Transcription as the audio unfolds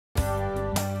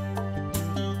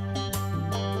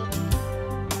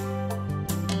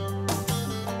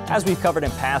As we've covered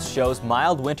in past shows,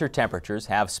 mild winter temperatures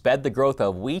have sped the growth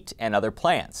of wheat and other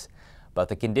plants. But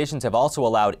the conditions have also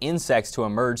allowed insects to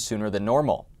emerge sooner than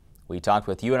normal. We talked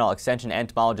with UNL Extension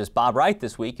entomologist Bob Wright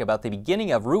this week about the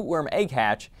beginning of rootworm egg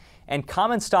hatch and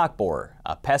common stalk borer,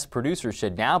 a pest producers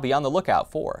should now be on the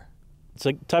lookout for. It's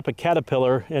a type of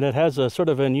caterpillar, and it has a sort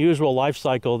of unusual life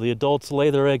cycle. The adults lay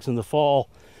their eggs in the fall,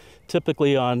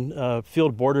 typically on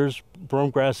field borders, brome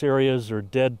grass areas, or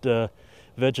dead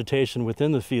vegetation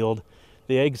within the field.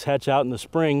 The eggs hatch out in the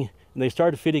spring, and they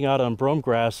start feeding out on brome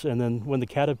grass, and then when the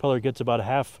caterpillar gets about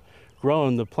half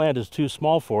grown, the plant is too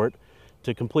small for it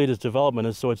to complete its development,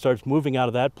 and so it starts moving out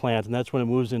of that plant, and that's when it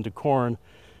moves into corn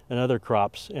and other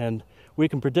crops. And we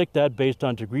can predict that based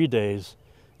on degree days.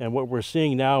 And what we're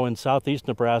seeing now in southeast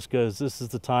Nebraska is this is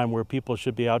the time where people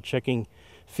should be out checking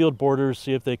field borders,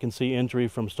 see if they can see injury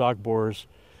from stalk borers,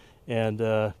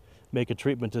 and make a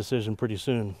treatment decision pretty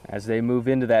soon. As they move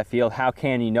into that field, how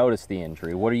can you notice the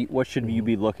injury? What should you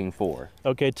be looking for?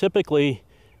 Okay, typically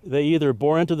they either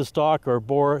bore into the stalk or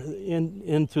bore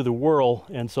in through the whorl,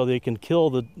 and so they can kill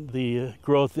the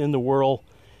growth in the whorl.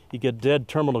 You get dead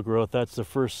terminal growth. That's the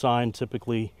first sign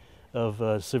typically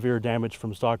of severe damage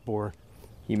from stalk borer.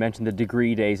 You mentioned the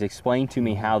degree days. Explain to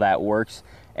me how that works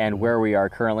and where we are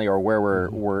currently, or where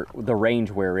we're the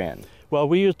range we're in. Well,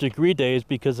 we use degree days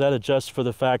because that adjusts for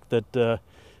the fact that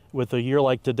with a year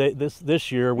like today,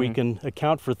 this year, we can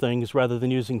account for things rather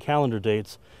than using calendar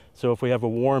dates. So if we have a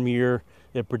warm year,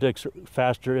 it predicts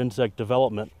faster insect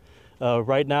development.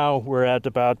 Right now, we're at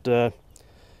about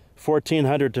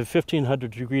 1,400 to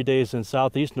 1,500 degree days in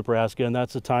southeast Nebraska, and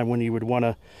that's the time when you would want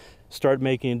to start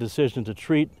making a decision to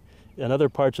treat. In other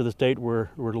parts of the state, we're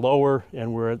lower,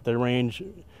 and we're at the range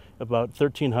about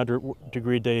 1,300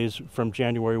 degree days from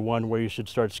January 1, where you should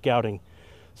start scouting.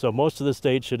 So most of the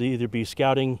state should either be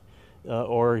scouting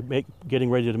or getting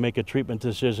ready to make a treatment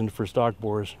decision for stalk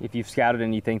borers. If you've scouted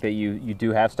and you think that you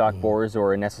do have stalk borers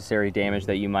or a necessary damage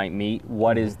that you might meet,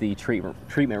 what is the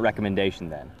treatment recommendation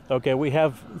then? Okay, we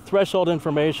have threshold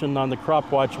information on the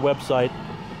Crop Watch website.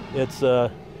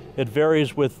 It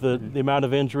varies with the amount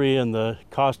of injury and the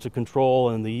cost of control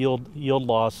and the yield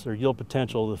loss or yield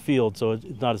potential of the field, so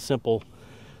it's not a simple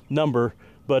number.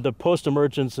 But a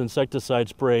post-emergence insecticide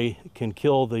spray can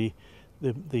kill the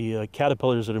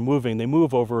caterpillars that are moving. They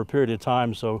move over a period of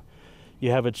time, so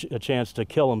you have a chance to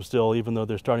kill them still, even though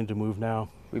they're starting to move now.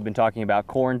 We've been talking about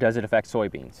corn. Does it affect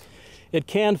soybeans? It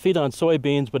can feed on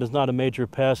soybeans, but it's not a major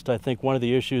pest. I think one of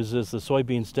the issues is the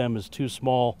soybean stem is too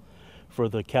small for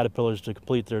the caterpillars to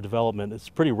complete their development. It's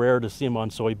pretty rare to see them on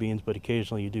soybeans, but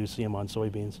occasionally you do see them on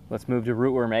soybeans. Let's move to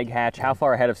rootworm egg hatch. How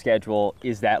far ahead of schedule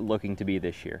is that looking to be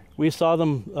this year? We saw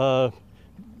them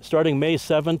starting May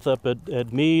 7th up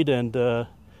at Meade, and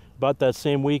about that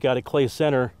same week out at Clay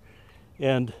Center.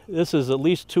 And this is at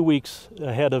least 2 weeks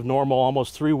ahead of normal,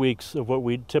 almost 3 weeks of what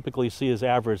we typically see as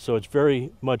average, so it's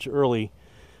very much early.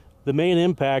 The main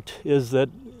impact is that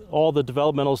all the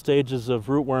developmental stages of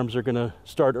rootworms are going to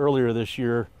start earlier this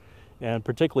year, and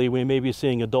particularly we may be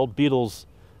seeing adult beetles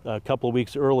a couple of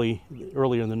weeks earlier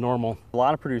than normal. A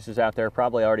lot of producers out there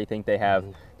probably already think they have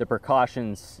the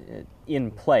precautions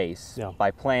in place by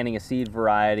planting a seed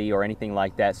variety or anything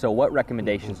like that. So what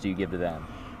recommendations do you give to them?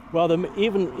 Well,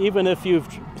 even if you've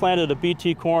planted a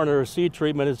BT corn or a seed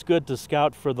treatment, it's good to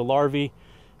scout for the larvae.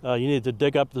 You need to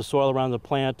dig up the soil around the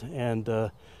plant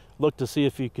and look to see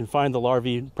if you can find the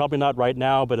larvae. Probably not right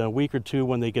now, but in a week or two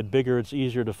when they get bigger, it's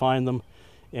easier to find them.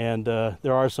 And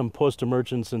there are some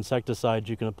post-emergence insecticides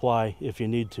you can apply if you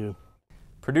need to.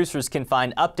 Producers can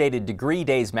find updated degree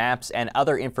days maps and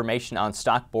other information on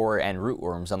stalk borer and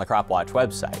rootworms on the Crop Watch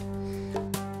website.